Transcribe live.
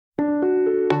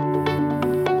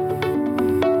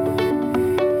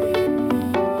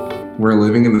we're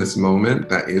living in this moment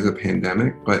that is a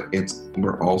pandemic, but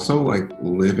we're also like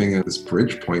living at this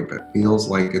bridge point that feels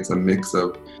like it's a mix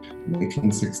of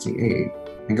 1968.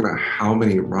 Think about how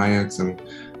many riots and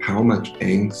how much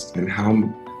angst and how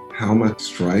much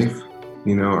strife,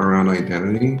 around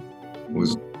identity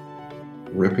was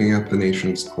ripping at the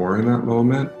nation's core in that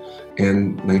moment.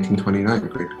 And 1929,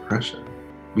 Great Depression.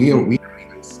 We haven't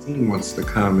even seen what's to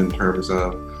come in terms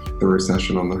of the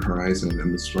recession on the horizon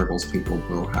and the struggles people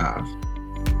will have.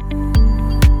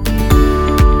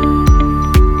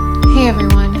 Hey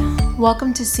everyone,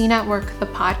 welcome to Seen at Work, the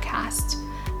podcast.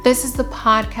 This is the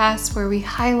podcast where we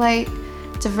highlight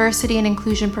diversity and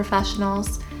inclusion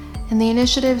professionals and the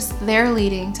initiatives they're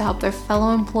leading to help their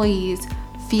fellow employees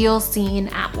feel seen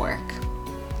at work.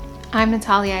 I'm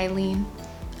Natalia Eileen.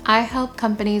 I help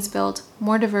companies build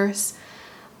more diverse,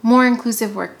 more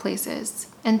inclusive workplaces.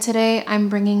 And today I'm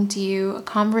bringing to you a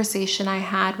conversation I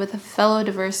had with a fellow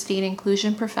diversity and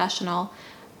inclusion professional,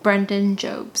 Brendan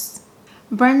Jobes.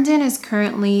 Brendan is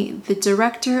currently the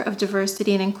Director of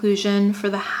Diversity and Inclusion for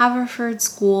the Haverford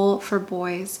School for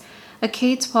Boys, a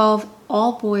K-12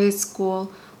 all-boys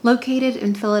school located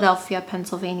in Philadelphia,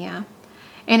 Pennsylvania.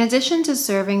 In addition to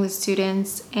serving the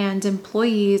students and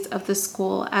employees of the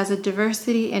school as a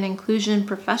diversity and inclusion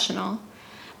professional,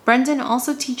 Brendan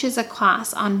also teaches a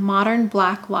class on modern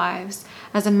Black lives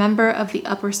as a member of the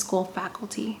upper school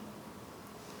faculty.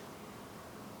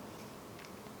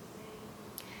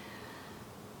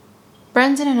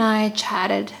 Brendan and I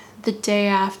chatted the day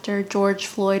after George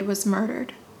Floyd was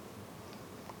murdered.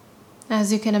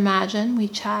 As you can imagine, we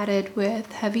chatted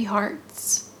with heavy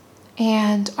hearts.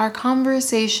 And our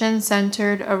conversation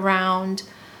centered around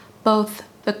both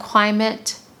the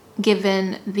climate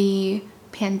given the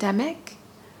pandemic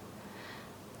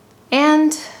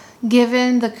and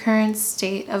given the current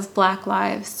state of Black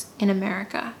lives in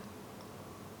America.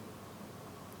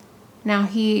 Now,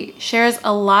 he shares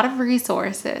a lot of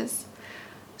resources,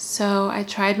 so I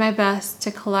tried my best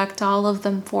to collect all of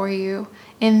them for you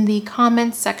in the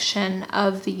comments section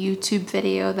of the YouTube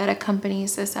video that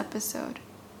accompanies this episode.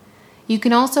 You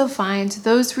can also find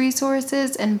those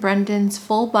resources and Brendan's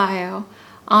full bio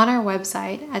on our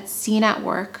website at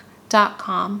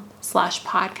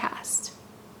seenatwork.com/podcast.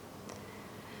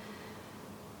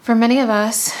 For many of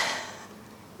us,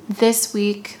 this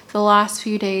week, the last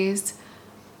few days,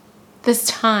 this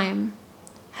time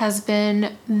has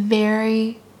been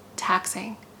very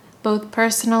taxing, both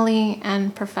personally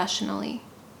and professionally.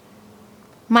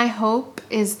 My hope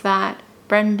is that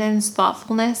Brendan's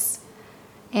thoughtfulness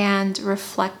and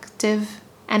reflective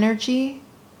energy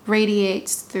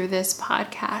radiates through this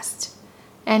podcast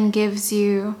and gives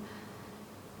you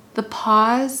the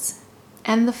pause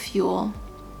and the fuel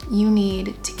you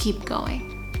need to keep going.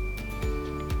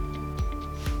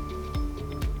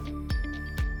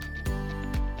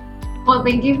 Well,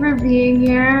 thank you for being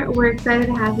here. We're excited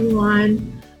to have you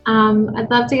on. I'd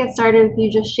love to get started with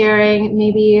you just sharing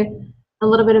maybe a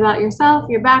little bit about yourself,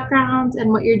 your background,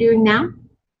 and what you're doing now.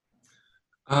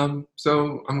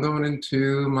 So I'm going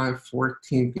into my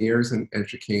 14th year as an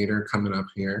educator coming up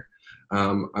here.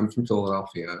 I'm from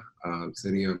Philadelphia,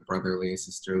 city of brotherly,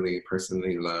 sisterly,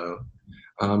 personally love.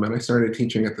 And I started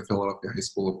teaching at the Philadelphia High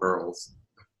School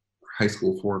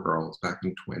for Girls back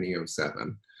in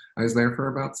 2007. I was there for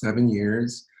about 7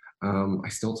 years. I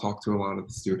still talk to a lot of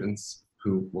the students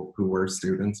who were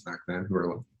students back then, who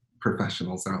are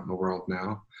professionals out in the world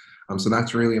now. So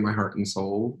that's really my heart and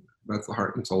soul. That's the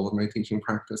heart and soul of my teaching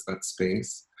practice, that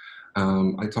space.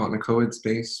 I taught in a co-ed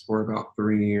space for about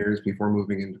 3 years before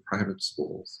moving into private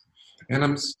schools. And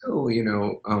I'm still,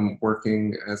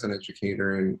 working as an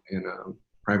educator in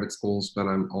private schools, but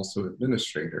I'm also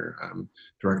administrator,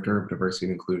 director of diversity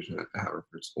and inclusion at the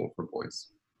Haverford School for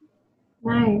Boys.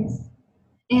 Nice.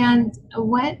 And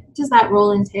what does that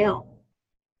role entail?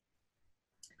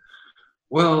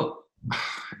 Well,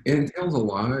 it entails a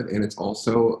lot, and it's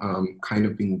also kind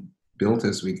of being built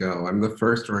as we go. I'm the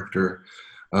first director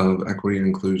of equity and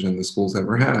inclusion the school's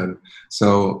ever had.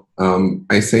 So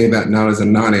I say that not as a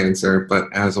non-answer, but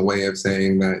as a way of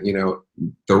saying that,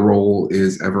 the role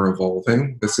is ever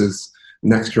evolving.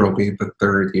 Next year will be the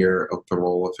 3rd year of the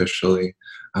role officially.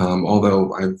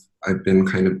 Although I've been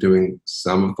kind of doing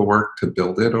some of the work to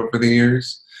build it over the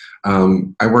years.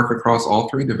 I work across all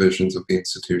 3 divisions of the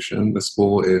institution. The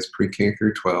school is pre-K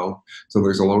through 12, so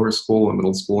there's a lower school, a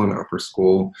middle school, and upper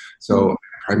school. So I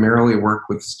primarily work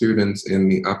with students in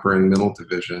the upper and middle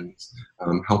divisions,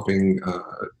 helping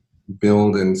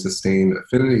build and sustain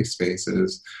affinity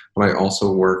spaces, but I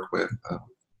also work with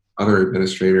other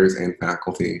administrators and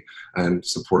faculty and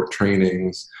support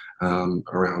trainings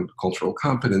around cultural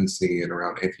competency and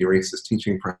around anti-racist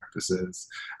teaching practices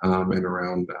and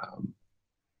around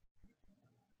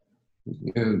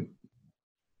you know,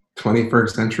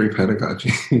 21st century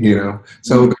pedagogy, you know.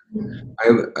 So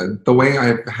the way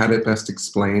I've had it best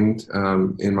explained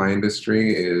in my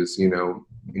industry is, you know,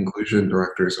 inclusion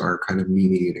directors are kind of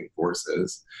mediating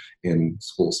forces in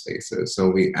school spaces. So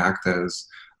we act as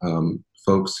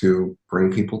folks who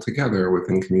bring people together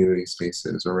within community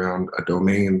spaces around a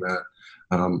domain that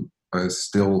is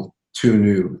still too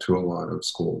new to a lot of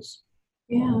schools.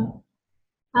 Yeah,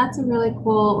 that's a really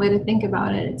cool way to think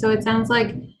about it. So it sounds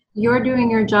like you're doing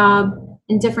your job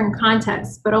in different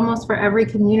contexts, but almost for every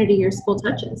community your school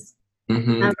touches.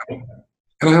 Mm-hmm. Right?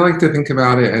 And I like to think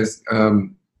about it as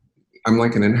I'm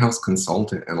like an in-house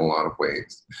consultant in a lot of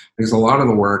ways, because a lot of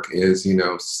the work is, you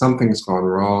know, something's gone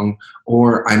wrong,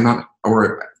 or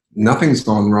nothing's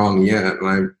gone wrong yet, and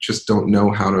I just don't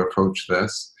know how to approach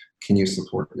this. Can you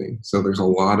support me? So there's a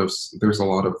lot of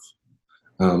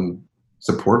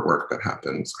support work that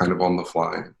happens kind of on the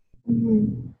fly.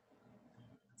 Mm-hmm.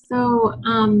 So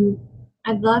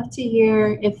I'd love to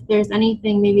hear if there's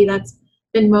anything maybe that's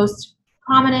been most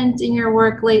prominent in your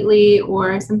work lately,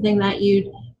 or something that you'd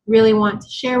really want to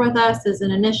share with us as an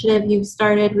initiative you've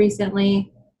started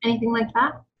recently, anything like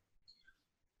that?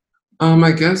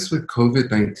 I guess with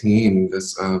COVID-19,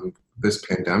 this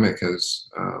pandemic has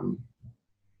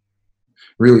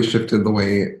really shifted the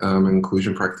way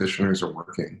inclusion practitioners are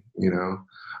working, you know,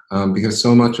 because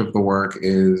so much of the work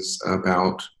is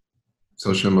about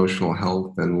social-emotional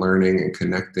health and learning and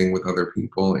connecting with other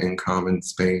people in common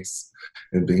space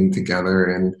and being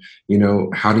together. And, you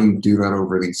know, how do you do that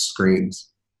over these screens?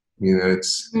 You know,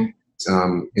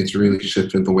 it's really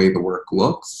shifted the way the work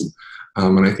looks.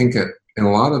 And I think in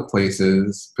a lot of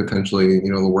places, potentially,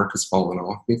 you know, the work has fallen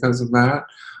off because of that.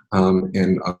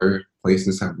 And other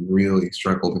places have really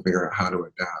struggled to figure out how to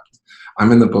adapt.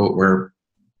 I'm in the boat where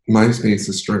my space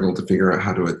has struggled to figure out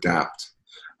how to adapt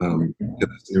to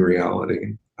this new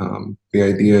reality. The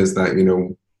idea is that, you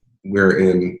know, we're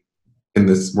in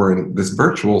this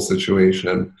virtual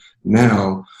situation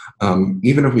now.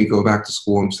 Even if we go back to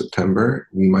school in September,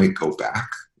 we might go back,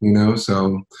 you know.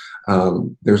 So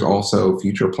there's also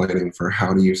future planning for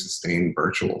how do you sustain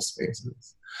virtual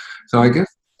spaces. So I guess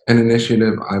an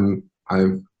initiative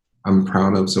I'm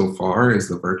proud of so far is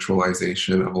the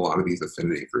virtualization of a lot of these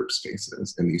affinity group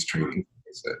spaces and these training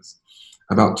spaces.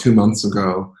 About 2 months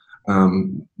ago,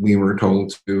 we were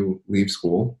told to leave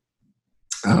school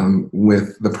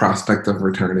with the prospect of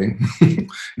returning.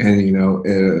 And, you know,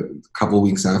 a couple of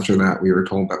weeks after that, we were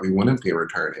told that we wouldn't be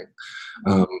returning.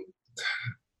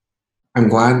 I'm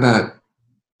glad that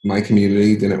my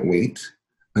community didn't wait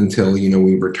until, you know,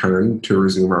 we returned to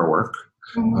resume our work.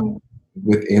 Mm-hmm.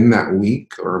 Within that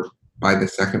week, or by the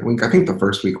second week, I think the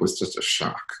first week was just a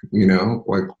shock, you know,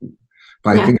 like,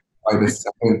 but I think by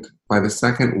the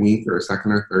second week or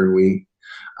second or third week,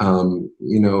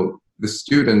 you know, the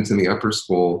students in the upper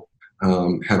school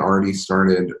had already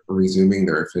started resuming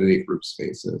their affinity group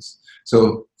spaces.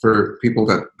 So for people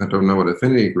that don't know what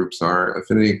affinity groups are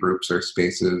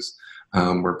spaces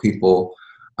where people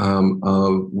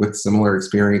with similar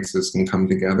experiences can come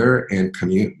together and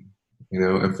commune. You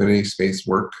know, affinity space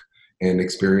work and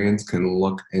experience can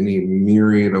look any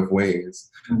myriad of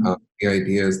ways. Mm-hmm. The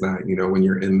idea is that, you know, when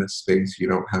you're in this space, you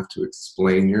don't have to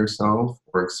explain yourself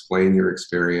or explain your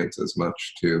experience as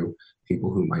much to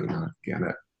people who might not get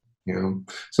it, you know.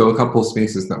 So a couple of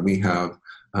spaces that we have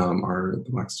are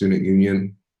the Black Student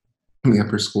Union in the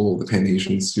upper school, the Pan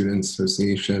Asian Students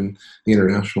Association, the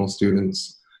International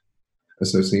Students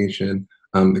Association,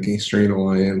 the Gay Straight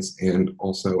Alliance, and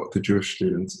also the Jewish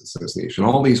Students Association.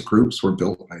 All these groups were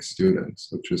built by students,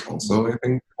 which is also, I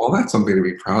think, well, that's something to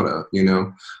be proud of, you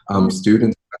know.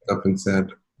 Students stepped up and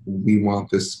said, we want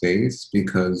this space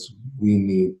because we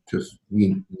need to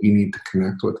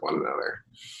connect with one another.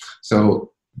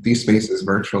 So these spaces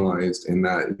virtualized in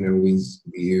that, you know, we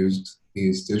used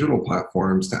these digital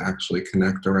platforms to actually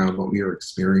connect around what we are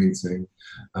experiencing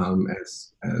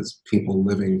as people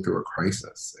living through a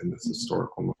crisis in this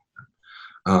historical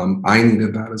moment. I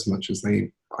needed that as much as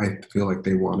I feel like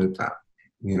they wanted that,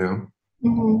 you know.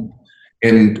 Mm-hmm.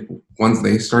 And once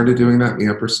they started doing that in the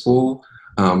upper school,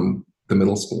 the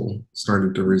middle school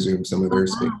started to resume some of their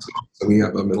spaces. So we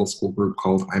have a middle school group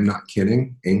called I'm Not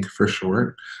Kidding, Inc. for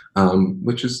short,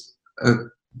 which is a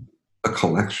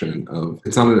collection of,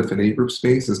 it's not an affinity group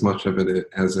space as much of it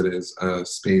as it is a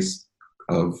space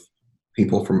of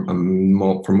people from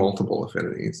multiple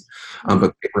affinities.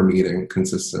 But they were meeting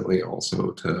consistently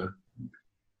also to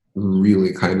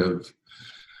really kind of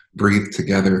breathe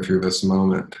together through this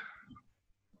moment.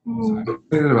 So Mm. I'm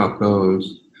excited about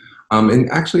those. And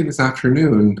actually, this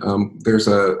afternoon,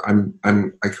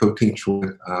 I co-teach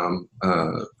with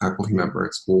a faculty member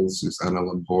at school, Susanna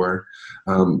Lambor.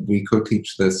 We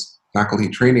co-teach this faculty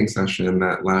training session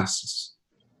that lasts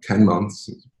 10 months.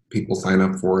 People sign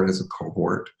up for it as a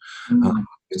cohort. Um, Mm.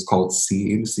 it's called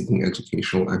SEED, Seeking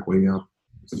Educational Equity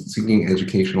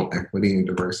and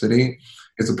Diversity.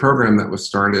 It's a program that was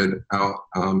started out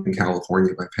in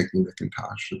California by Peggy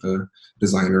McIntosh, the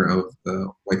designer of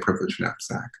the white privilege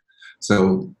knapsack.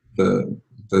 So the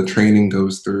training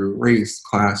goes through race,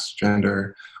 class,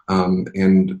 gender,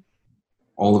 and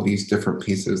all of these different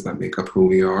pieces that make up who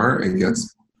we are, and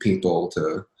gets people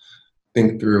to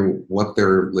think through what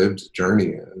their lived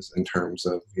journey is in terms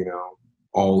of,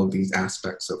 all of these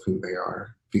aspects of who they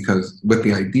are. Because with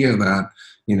the idea that,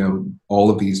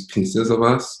 all of these pieces of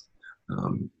us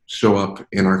show up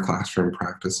in our classroom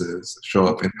practices, show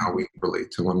up in how we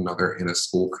relate to one another in a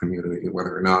school community,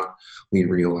 whether or not we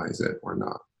realize it or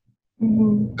not.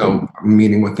 Mhm. So I'm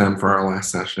meeting with them for our last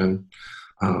session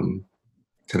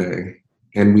today,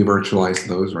 and we virtualized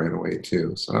those right away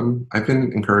too. So I've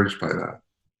been encouraged by that.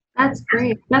 That's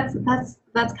great. That's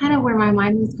kind of where my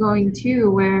mind was going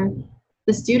too, where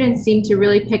the students seem to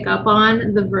really pick up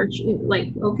on the virtual,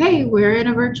 like, okay, we're in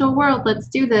a virtual world, let's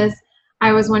do this.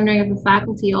 I was wondering if the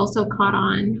faculty also caught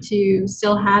on to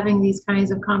still having these kinds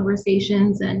of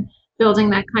conversations and building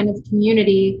that kind of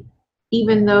community,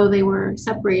 even though they were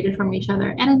separated from each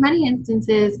other. And in many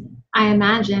instances, I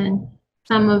imagine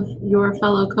some of your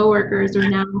fellow coworkers are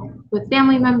now with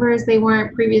family members they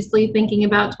weren't previously thinking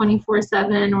about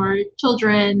 24/7, or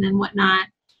children and whatnot.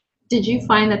 Did you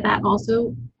find that that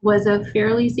also was a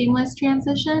fairly seamless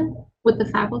transition with the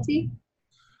faculty?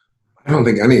 I don't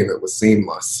think any of it was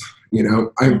seamless. Yeah.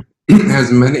 I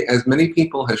as many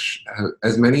people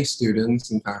as many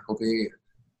students and faculty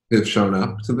have shown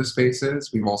up to the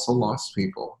spaces. We've also lost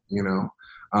people,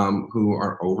 who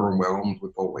are overwhelmed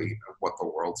with the weight of what the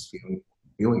world's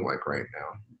feeling like right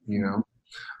now.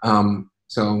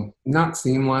 So not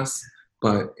seamless,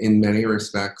 but in many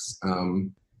respects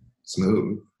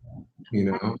smooth.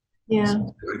 Yeah.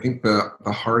 So I think the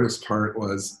hardest part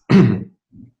was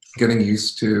getting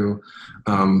used to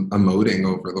emoting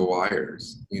over the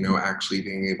wires, actually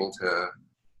being able to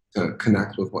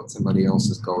connect with what somebody else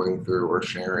is going through or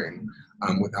sharing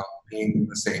without being in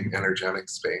the same energetic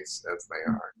space as they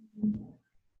are.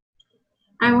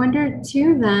 I wonder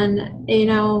too, then,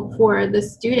 for the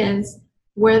students,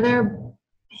 were there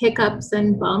hiccups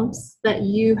and bumps that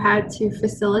you had to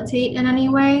facilitate in any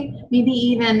way? Maybe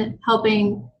even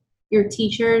helping your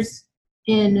teachers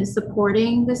in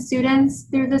supporting the students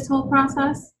through this whole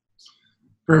process?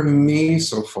 For me,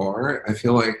 so far, I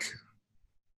feel like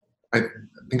I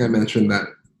think I mentioned that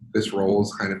this role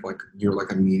is kind of like you're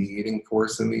like a mediating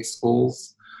force in these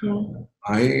schools. Yeah.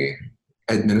 My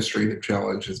administrative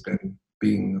challenge has been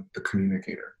being the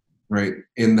communicator, right?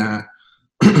 In that,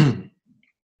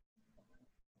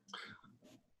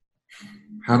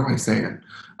 how do I say it?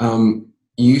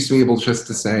 You used to be able just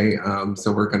to say,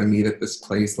 so we're going to meet at this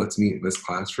place, let's meet in this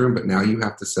classroom, but now you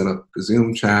have to set up the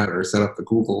Zoom chat or set up the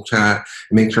Google chat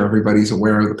and make sure everybody's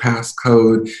aware of the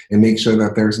passcode and make sure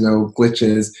that there's no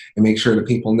glitches and make sure that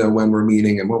people know when we're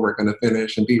meeting and when we're going to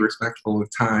finish and be respectful of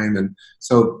time. And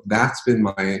so that's been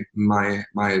my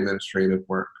administrative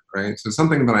work, right? So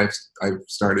something that I've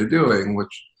started doing,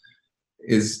 which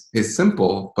is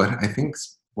simple, but I think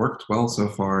worked well so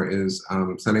far, is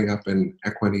setting up an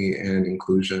equity and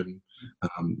inclusion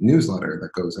newsletter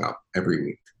that goes out every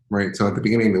week, right? So at the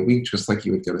beginning of the week, just like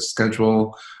you would get a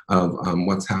schedule of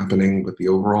what's happening with the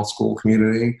overall school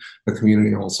community, the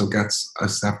community also gets a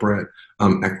separate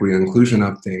equity and inclusion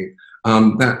update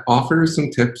that offers some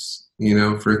tips,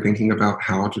 for thinking about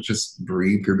how to just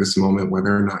breathe through this moment,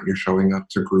 whether or not you're showing up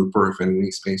to group or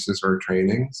affinity spaces or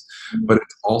trainings. But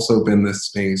it's also been this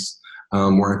space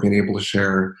where I've been able to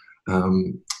share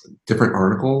different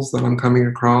articles that I'm coming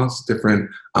across,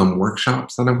 different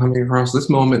workshops that I'm coming across. This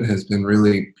moment has been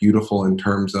really beautiful in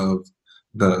terms of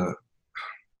I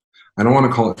don't want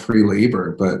to call it free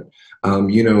labor, but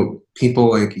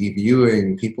people like Eve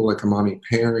Ewing, people like Amani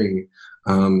Perry,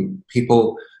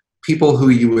 people who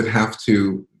you would have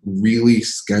to really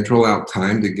schedule out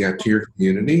time to get to your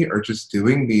community are just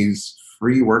doing these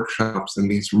free workshops.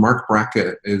 And these Mark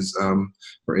Brackett is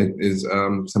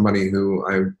somebody who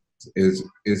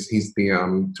he's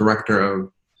the director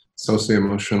of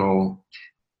socio-emotional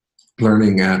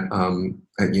learning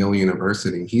at Yale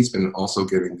University. He's been also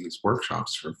giving these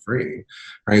workshops for free,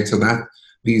 right? So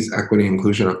these equity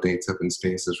inclusion updates have been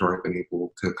spaces where I've been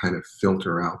able to kind of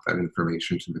filter out that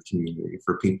information to the community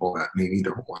for people that maybe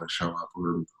don't want to show up,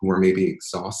 or who are maybe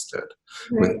exhausted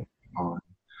with Right. on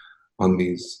on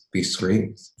these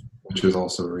screens, which is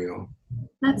also real.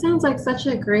 That sounds like such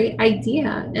a great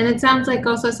idea. And it sounds like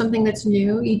also something that's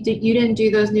new. You didn't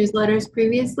do those newsletters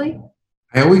previously?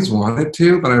 I always wanted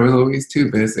to, but I was always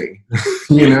too busy,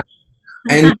 you know.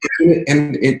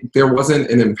 There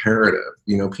wasn't an imperative.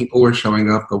 You know, people were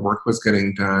showing up, the work was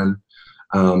getting done,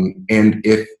 and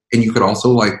you could also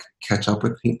like catch up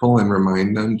with people and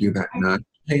remind them, do that nudge.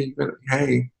 Hey,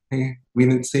 we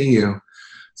didn't see you.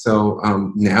 So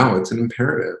now it's an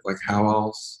imperative. Like, how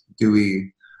else do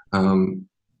we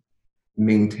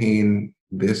maintain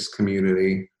this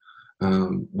community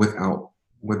without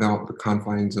the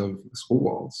confines of the school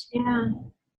walls? Yeah.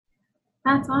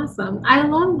 That's awesome. I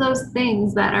love those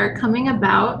things that are coming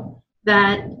about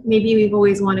that maybe we've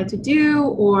always wanted to do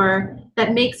or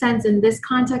that make sense in this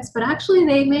context, but actually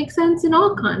they make sense in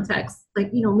all contexts.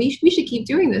 Like, we should keep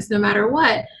doing this no matter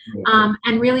what,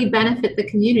 and really benefit the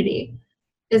community.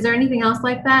 Is there anything else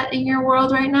like that in your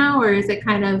world right now? Or is it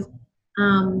kind of,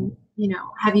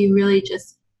 have you really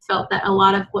just felt that a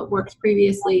lot of what worked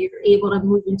previously, you're able to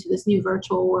move into this new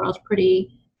virtual world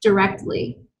pretty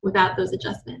directly without those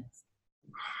adjustments?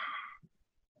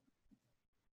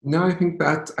 No, I think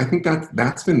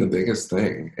that's been the biggest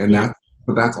thing, and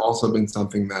that's also been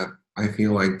something that I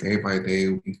feel like day by day,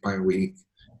 week by week,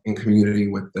 in community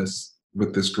with this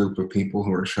group of people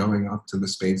who are showing up to the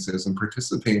spaces and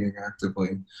participating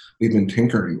actively, we've been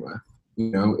tinkering with.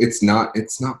 It's not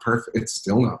perfect. It's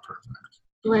still not perfect.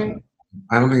 Right.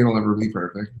 I don't think it'll ever be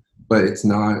perfect, but it's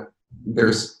not.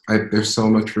 There's so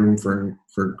much room for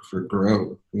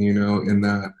growth. In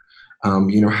that,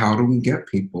 how do we get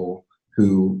people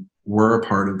who were a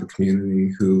part of the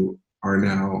community who are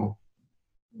now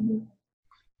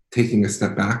taking a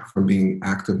step back from being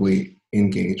actively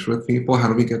engaged with people? How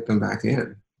do we get them back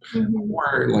in?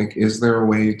 Or like, is there a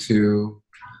way to,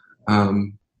 I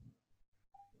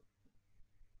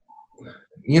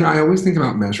always think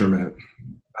about measurement.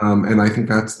 And I think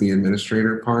that's the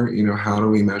administrator part. How do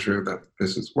we measure that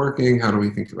this is working? How do we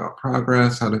think about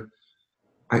progress? I don't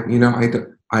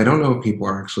know if people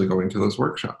are actually going to those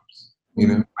workshops.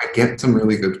 I get some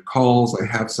really good calls. I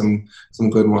have some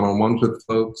good one-on-ones with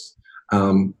folks.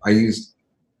 I use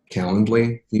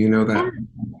Calendly. Do you know that?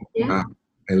 Yeah.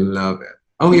 I love it.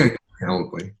 Oh yeah,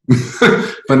 Calendly,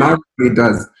 but not everybody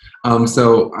does.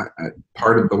 So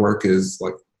part of the work is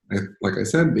like I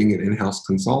said, being an in-house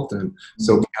consultant.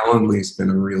 So Calendly's been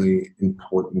a really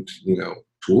important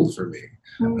tool for me.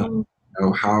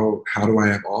 How do I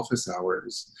have office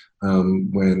hours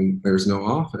when there's no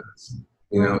office?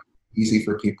 Easy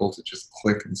for people to just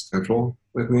click and schedule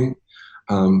with me.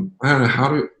 I don't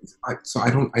know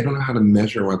I don't know how to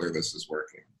measure whether this is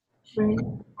working. Right.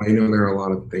 I know there are a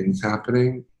lot of things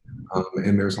happening,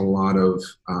 and there's a lot of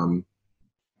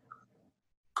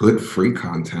good free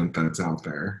content that's out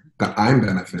there that I'm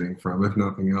benefiting from, if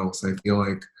nothing else. I feel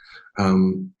like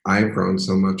I've grown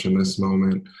so much in this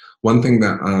moment. One thing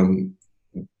that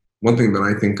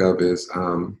I think of is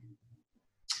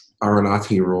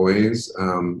Arundhati Roy's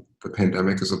The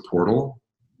Pandemic is a Portal.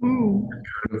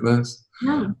 Heard of this?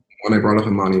 Yeah. When I brought up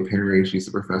Imani Perry, she's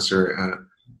a professor at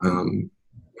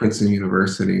Princeton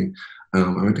University. I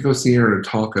went to go see her at a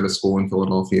talk at a school in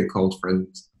Philadelphia called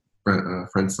Friends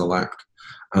Select,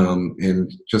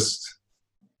 and just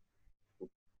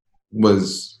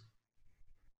was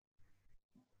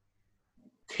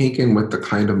taken with the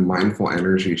kind of mindful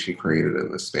energy she created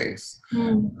in this space.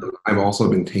 I've also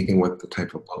been taken with the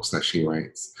type of books that she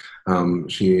writes.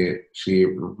 She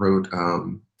wrote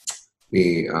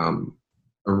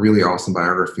a really awesome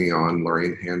biography on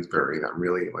Lorraine Hansberry that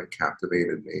really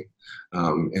captivated me.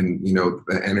 And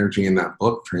the energy in that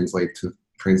book translates to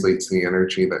the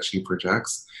energy that she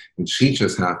projects. And she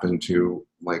just happened to,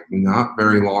 not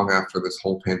very long after this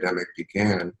whole pandemic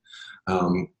began,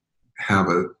 have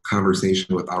a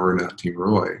conversation with Arundhati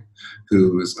Roy,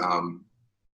 who's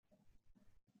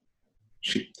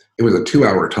it was a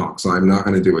 2-hour talk, so I'm not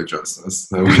going to do it justice.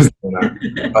 But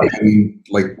I mean,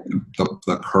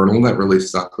 the kernel that really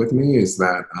stuck with me is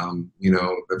that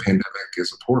the pandemic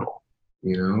is a portal,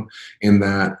 in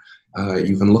that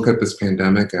you can look at this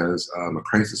pandemic as a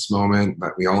crisis moment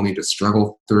that we all need to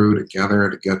struggle through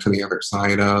together to get to the other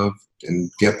side of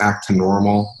and get back to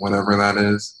normal, whatever that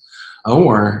is.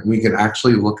 Or we could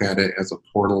actually look at it as a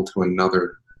portal to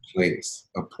another place,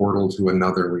 a portal to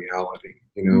another reality.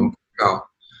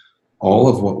 All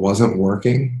of what wasn't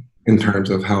working in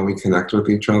terms of how we connect with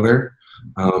each other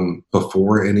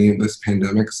before any of this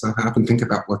pandemic stuff happened. Think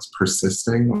about what's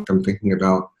persisting. Like I'm thinking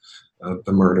about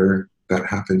the murder that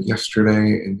happened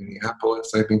yesterday in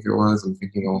Minneapolis, I think it was. I'm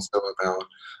thinking also about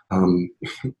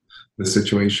the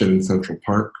situation in Central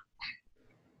Park,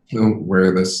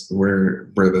 where this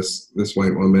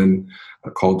white woman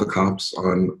called the cops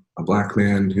on a black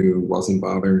man who wasn't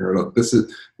bothering her.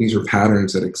 These are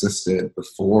patterns that existed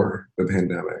before the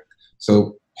pandemic.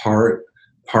 So part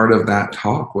of that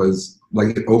talk was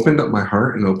like it opened up my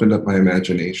heart and opened up my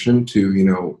imagination to, you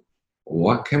know,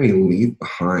 what can we leave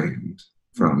behind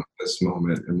from this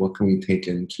moment and what can we take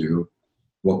into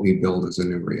what we build as a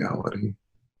new reality,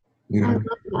 you I know?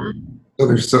 love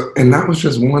that. And that was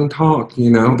just one talk, you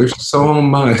know, there's so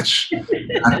much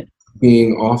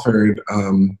being offered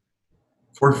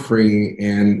for free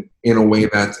and in a way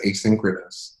that's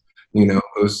asynchronous. You know,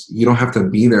 you don't have to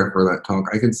be there for that talk.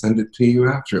 I can send it to you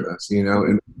after this, you know,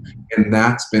 and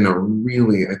that's been a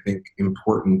really, I think,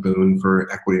 important boon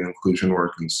for equity and inclusion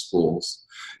work in schools.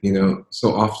 You know,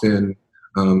 so often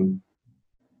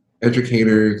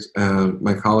educators,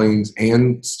 my colleagues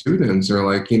and students are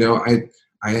like, you know,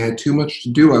 I had too much to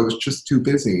do. I was just too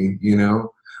busy, you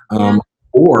know,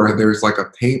 or there's like a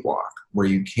pay block where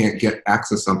you can't get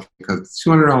access to something because it's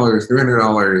 $200,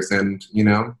 $300, and, you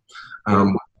know,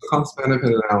 cost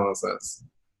benefit analysis.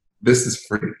 This is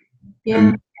free. Yeah.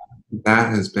 And that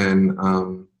has been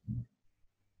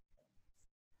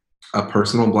a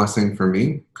personal blessing for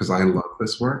me because I love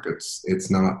this work.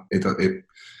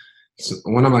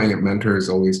 One of my mentors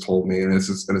always told me, and this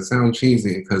is going to sound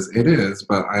cheesy because it is,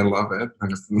 but I love it.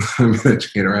 I'm an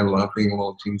educator. I love being a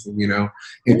little cheesy, you know.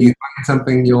 If you find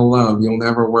something you'll love, you'll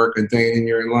never work a day in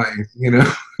your life, you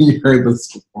know. You heard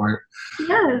this before.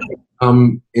 Yes.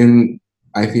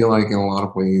 I feel like in a lot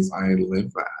of ways I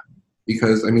live that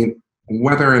because, I mean,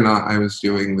 whether or not I was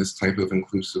doing this type of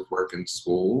inclusive work in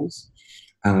schools,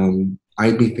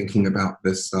 I'd be thinking about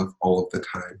this stuff all of the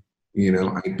time. You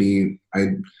know,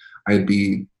 I'd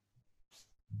be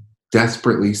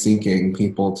desperately seeking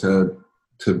people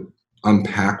to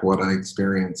unpack what I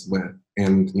experience with,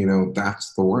 and you know,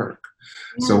 that's the work.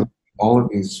 Yeah. So all of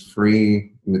these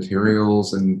free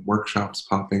materials and workshops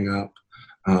popping up,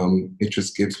 it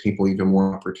just gives people even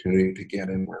more opportunity to get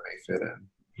in where they fit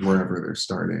in, wherever they're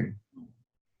starting.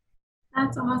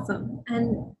 That's awesome.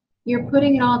 And you're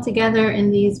putting it all together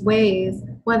in these ways,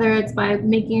 whether it's by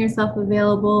making yourself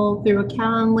available through a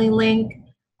Calendly link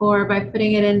or by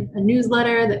putting it in a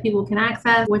newsletter that people can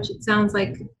access, which it sounds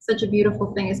like such a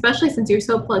beautiful thing, especially since you're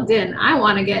so plugged in. I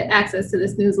want to get access to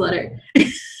this newsletter.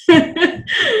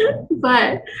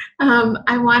 But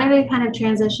I wanted to kind of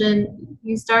transition.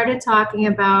 You started talking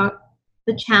about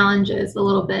the challenges a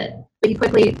little bit, but you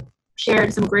quickly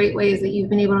shared some great ways that you've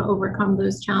been able to overcome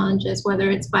those challenges, whether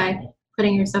it's by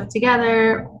putting yourself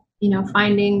together, you know,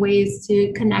 finding ways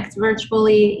to connect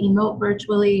virtually, emote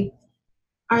virtually.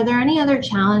 Are there any other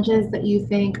challenges that you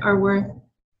think are worth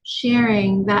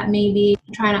sharing that maybe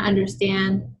trying to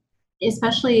understand,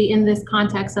 especially in this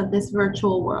context of this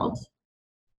virtual world?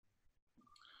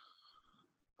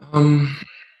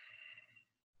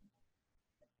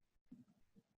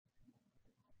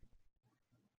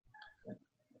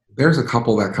 There's a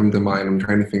couple that come to mind. I'm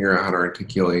trying to figure out how to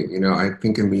articulate. You know, I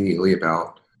think immediately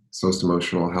about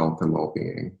socio-emotional health and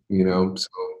well-being, you know. So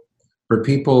for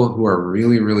people who are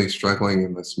really, really struggling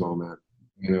in this moment,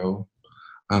 you know,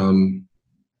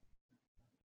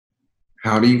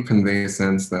 how do you convey a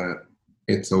sense that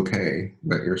it's okay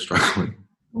that you're struggling?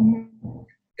 Mm-hmm.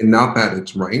 And not that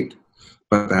it's right,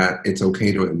 but that it's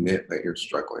okay to admit that you're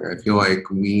struggling. I feel like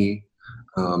we,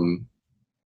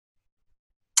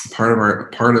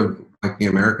 part of like the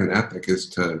American ethic is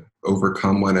to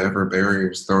overcome whatever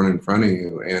barriers thrown in front of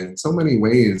you. And in so many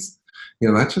ways, you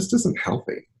know, that just isn't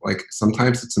healthy. Like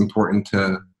sometimes it's important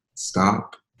to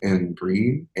stop and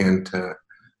breathe and to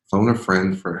phone a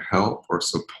friend for help or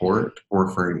support or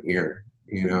for an ear,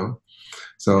 you know?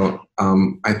 So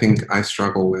I think I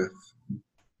struggle with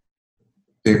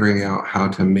figuring out how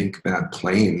to make that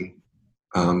plain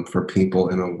for people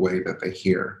in a way that they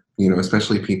hear, you know,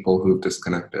 especially people who've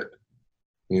disconnected,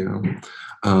 you know?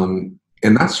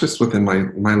 And that's just within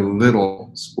my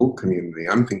little school community.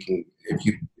 I'm thinking if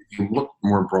you look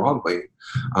more broadly,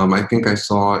 I think I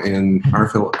saw in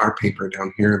our paper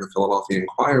down here, the Philadelphia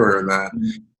Inquirer, that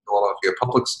Philadelphia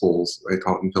public schools, I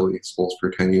taught in Philly schools for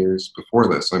 10 years before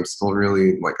this. So I'm still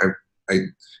really like,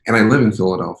 and I live in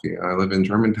Philadelphia. I live in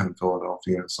Germantown,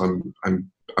 Philadelphia. So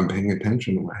I'm paying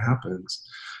attention to what happens.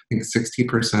 I think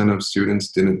 60% of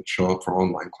students didn't show up for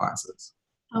online classes.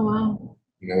 Oh, wow.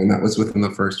 You know, and that was within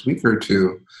the first week or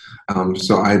two.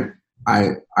 So I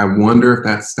I wonder if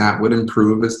that stat would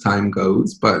improve as time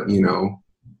goes, but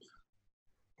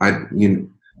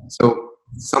so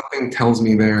something tells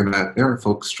me there that there are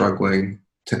folks struggling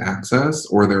to access,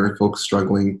 or there are folks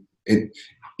struggling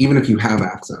even if you have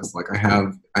access. Like I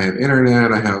have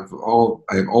internet, I have all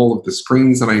of the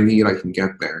screens that I need, I can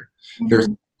get there. Mm-hmm. There's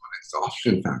an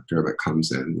exhaustion factor that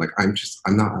comes in. Like I'm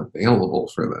not available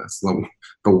for this.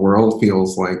 The world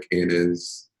feels like it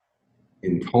is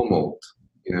in tumult.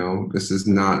 This is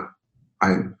not,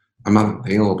 I'm not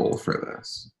available for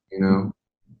this.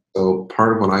 So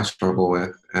part of what I struggle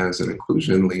with as an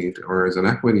inclusion lead or as an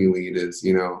equity lead is,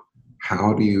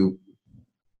 how do you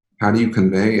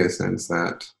convey a sense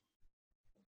that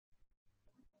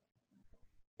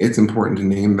it's important to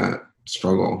name that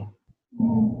struggle,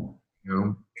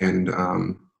 and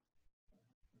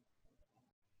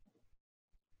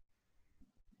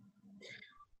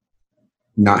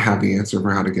not have the answer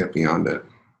for how to get beyond it.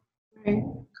 Right.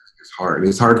 It's hard.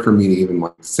 It's hard for me to even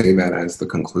say that as the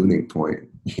concluding point.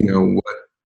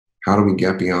 How do we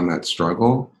get beyond that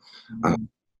struggle?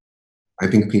 I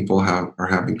think people are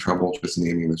having trouble just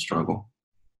naming the struggle.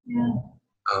 Yeah.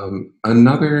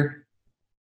 Another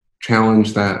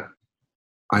challenge that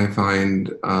I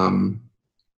find, I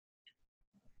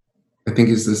think,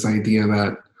 is this idea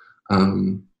that,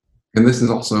 and this is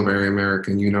also very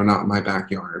American, not my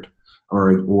backyard,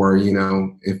 or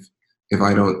if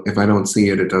I don't see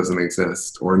it, it doesn't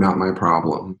exist, or not my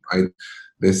problem.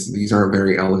 These are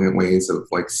very elegant ways of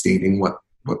stating what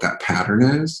that pattern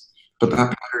is, but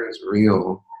that pattern is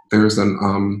real. There's an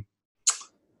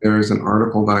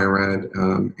article that I read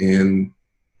in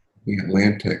the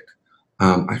Atlantic.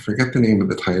 I forget the name of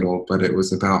the title, but it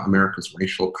was about America's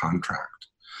racial contract.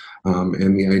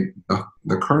 And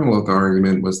the kernel of the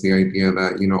argument was the idea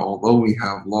that, although we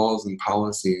have laws and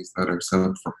policies that are set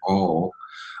up for all,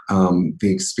 the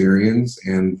experience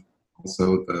and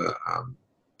also the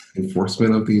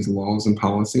enforcement of these laws and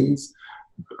policies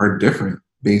are different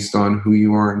based on who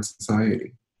you are in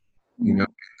society.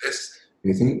 This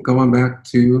isn't going back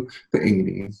to the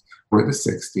 80s or the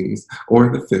 60s or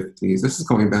the 50s. This is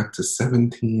going back to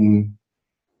the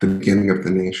beginning of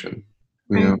the nation.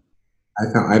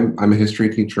 I'm a history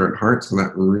teacher at heart, so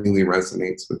that really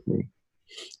resonates with me.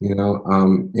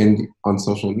 And on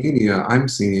social media, I'm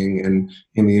seeing, and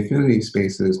in the affinity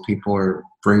spaces, people are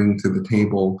bringing to the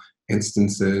table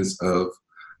instances of,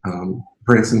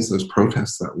 for instance, those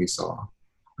protests that we saw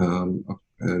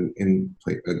in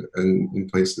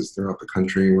places throughout the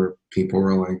country where people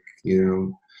were like,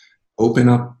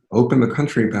 open the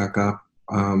country back up,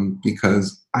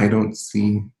 because I don't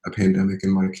see a pandemic in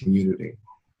my community.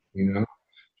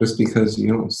 Just because you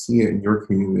don't see it in your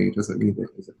community doesn't mean that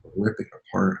it's ripping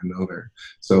apart another.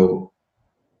 So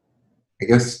I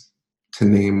guess to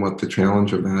name what the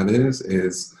challenge of that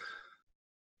is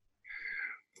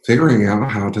figuring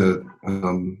out how to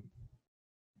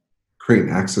create an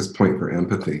access point for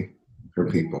empathy for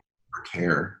people, for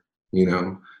care,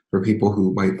 for people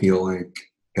who might feel like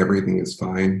everything is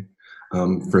fine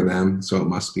for them, so it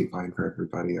must be fine for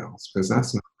everybody else, because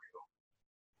that's not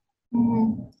real.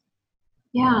 Mm-hmm.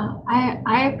 Yeah,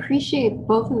 I appreciate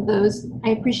both of those.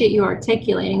 I appreciate you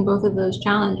articulating both of those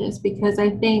challenges, because I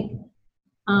think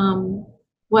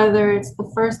whether it's the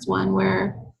first one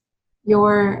where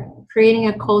you're creating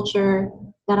a culture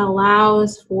that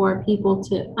allows for people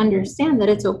to understand that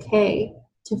it's okay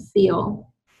to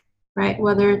feel, right?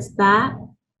 Whether it's that,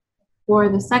 or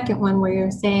the second one where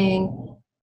you're saying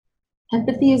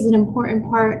empathy is an important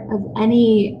part of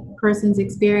any person's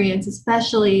experience,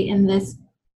 especially in this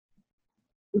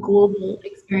global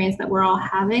experience that we're all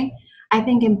having. I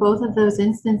think in both of those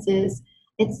instances,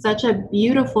 it's such a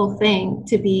beautiful thing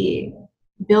to be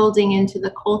building into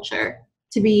the culture,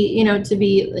 to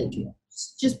be like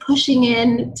just pushing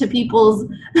in to people's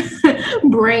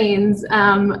brains,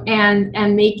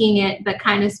 and making it the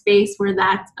kind of space where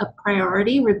that's a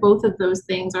priority, where both of those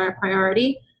things are a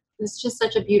priority. It's just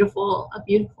such a beautiful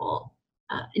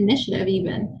initiative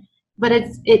even. But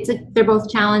they're both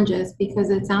challenges, because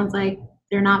it sounds like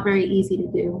they're not very easy to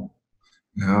do.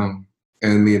 No,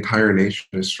 and the entire nation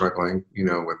is struggling,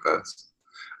 with this.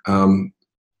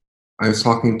 I was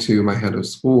talking to my head of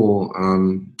school,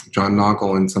 John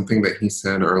Noggle, and something that he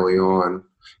said early on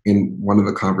in one of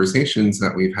the conversations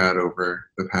that we've had over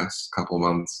the past couple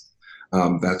months,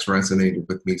 that's resonated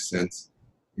with me since,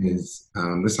 is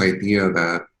this idea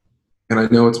that, and I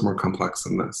know it's more complex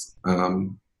than this,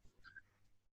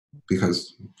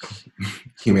 because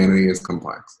humanity is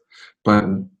complex, but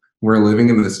we're living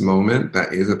in this moment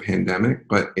that is a pandemic,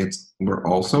 but we're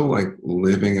also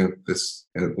living at this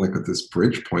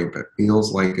bridge point that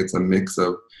feels like it's a mix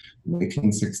of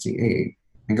 1968.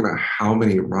 Think about how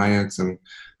many riots and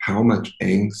how much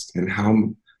angst and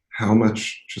how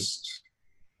much just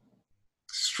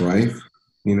strife,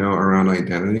 around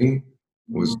identity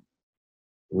was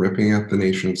ripping at the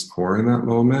nation's core in that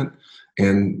moment.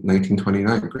 And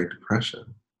 1929, Great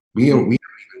Depression. We haven't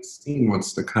even seen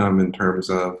what's to come in terms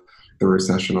of the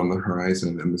recession on the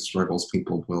horizon and the struggles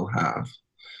people will have.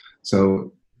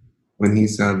 So when he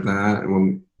said that,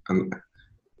 and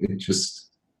it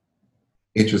just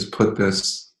put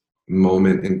this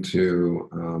moment into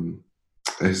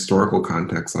a historical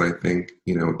context. And I think,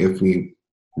 if we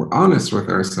were honest with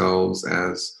ourselves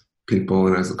as people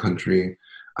and as a country,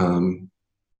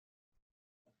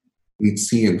 we'd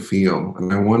see and feel.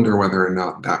 And I wonder whether or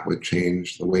not that would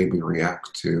change the way we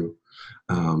react to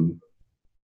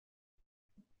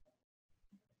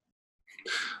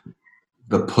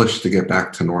the push to get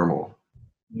back to normal,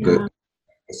 the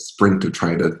sprint to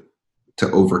try to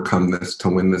overcome this, to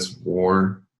win this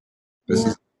war. This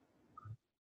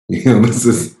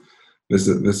is,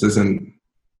 this isn't,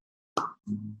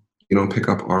 you don't pick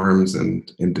up arms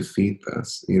and defeat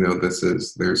this.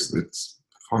 It's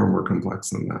far more complex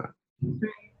than that.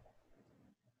 Right.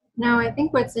 Now, I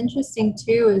think what's interesting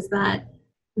too is that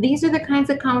these are the kinds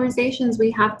of conversations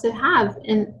we have to have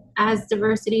as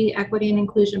diversity, equity, and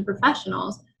inclusion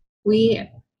professionals. We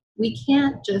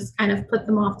can't just kind of put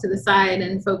them off to the side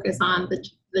and focus on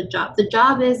the job. The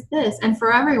job is this, and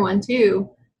for everyone too,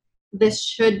 this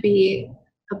should be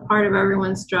a part of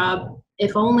everyone's job,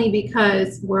 if only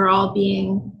because we're all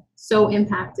being so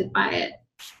impacted by it.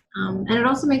 And it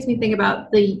also makes me think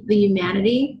about the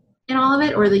humanity in all of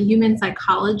it, or the human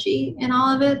psychology in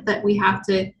all of it, that we have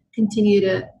to continue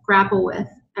to grapple with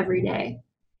every day,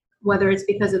 whether it's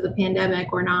because of the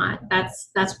pandemic or not.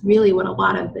 That's really what a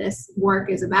lot of this work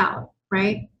is about,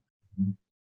 right?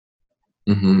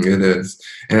 It is.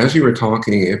 And as you were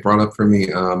talking, it brought up for me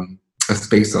a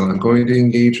space that I'm going to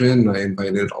engage in. I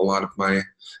invited a lot of my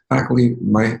faculty,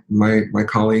 my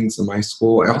colleagues in my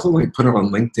school. I also put it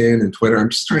on LinkedIn and Twitter. I'm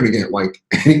just trying to get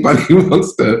anybody who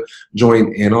wants to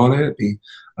join in on it,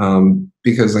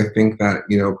 because I think that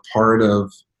part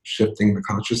of shifting the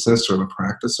consciousness or the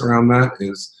practice around that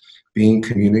is being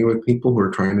community with people who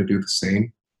are trying to do the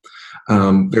same.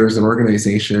 There's an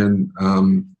organization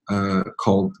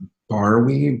called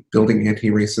BARWE, Building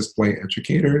Anti-Racist White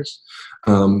Educators.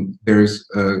 There's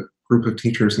a group of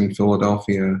teachers in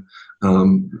Philadelphia,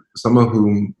 some of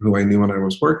whom I knew when I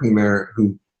was working there,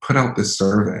 who put out this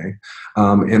survey.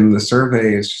 And the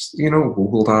survey is just,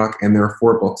 Google Doc, and there are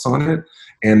 4 books on it.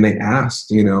 And they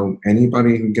asked,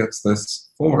 anybody who gets this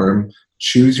form,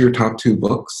 choose your top 2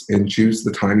 books and choose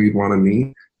the time you'd want to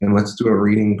meet, and let's do a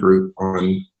reading group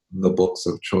on the books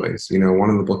of choice. One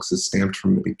of the books is Stamped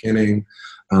from the Beginning.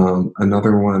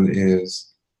 Another one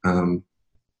is,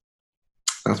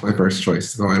 that's my first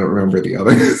choice, though I don't remember the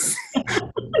others.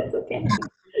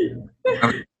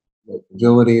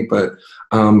 Agility, but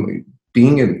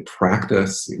being in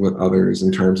practice with others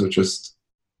in terms of just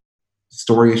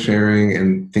story sharing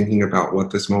and thinking about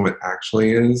what this moment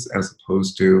actually is, as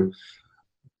opposed to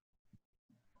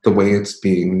the way it's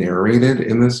being narrated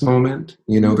in this moment.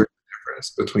 There's a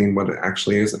difference between what it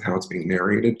actually is and how it's being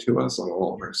narrated to us on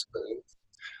all of our screens.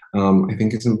 I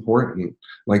think it's important.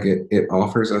 It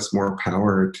offers us more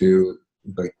power to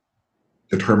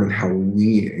determine how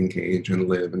we engage and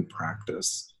live and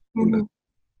practice.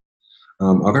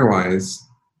 Otherwise,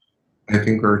 I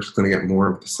think we're just going to get more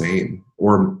of the same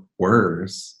or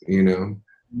worse. Yeah.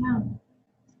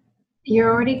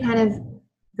 You're already kind of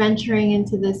venturing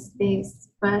into this space,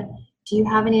 but do you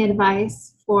have any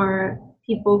advice for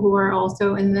people who are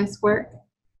also in this work?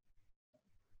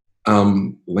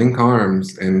 Link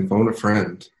arms and phone a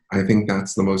friend. I think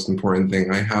that's the most important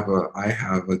thing. I have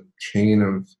a chain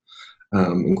of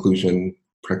inclusion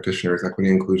practitioners, equity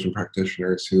inclusion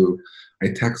practitioners, who I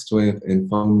text with and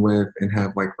phone with and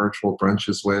have virtual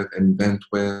brunches with and vent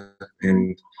with,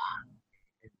 and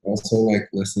also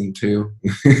listen to.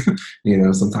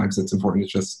 Sometimes it's important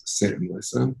to just sit and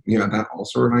listen. That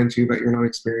also reminds you that you're not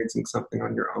experiencing something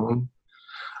on your own.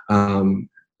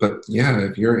 But yeah,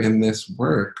 if you're in this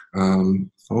work,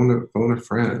 phone a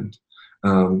friend,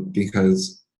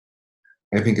 because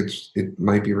I think it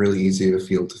might be really easy to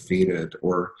feel defeated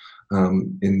or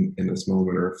in this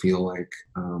moment, or feel like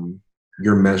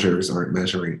your measures aren't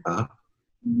measuring up.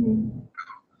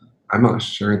 I'm not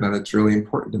sure that it's really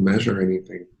important to measure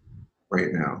anything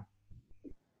right now,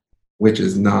 which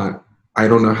is not, I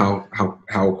don't know how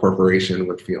a corporation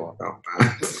would feel about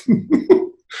that.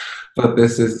 But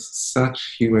this is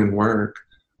such human work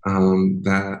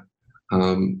that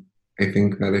I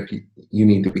think that if you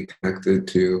need to be connected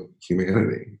to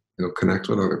humanity, connect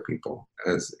with other people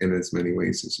in as many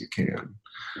ways as you can.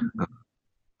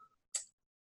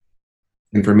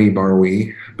 And for me, Bar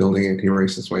We, building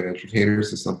anti-racist white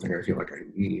educators, is something I feel like I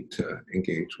need to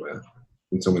engage with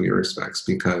in so many respects,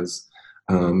 because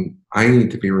I need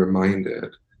to be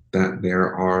reminded that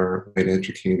there are white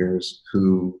educators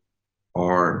who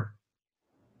are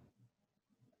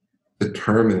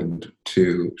determined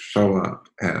to show up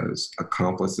as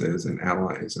accomplices and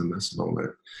allies in this moment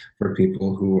for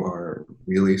people who are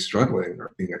really struggling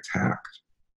or being attacked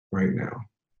right now.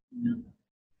 Yeah.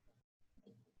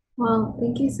 Well,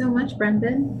 thank you so much,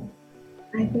 Brendan.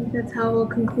 I think that's how we'll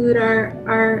conclude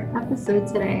our episode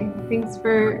today. Thanks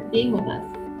for being with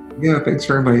us. Yeah, thanks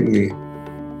for inviting me.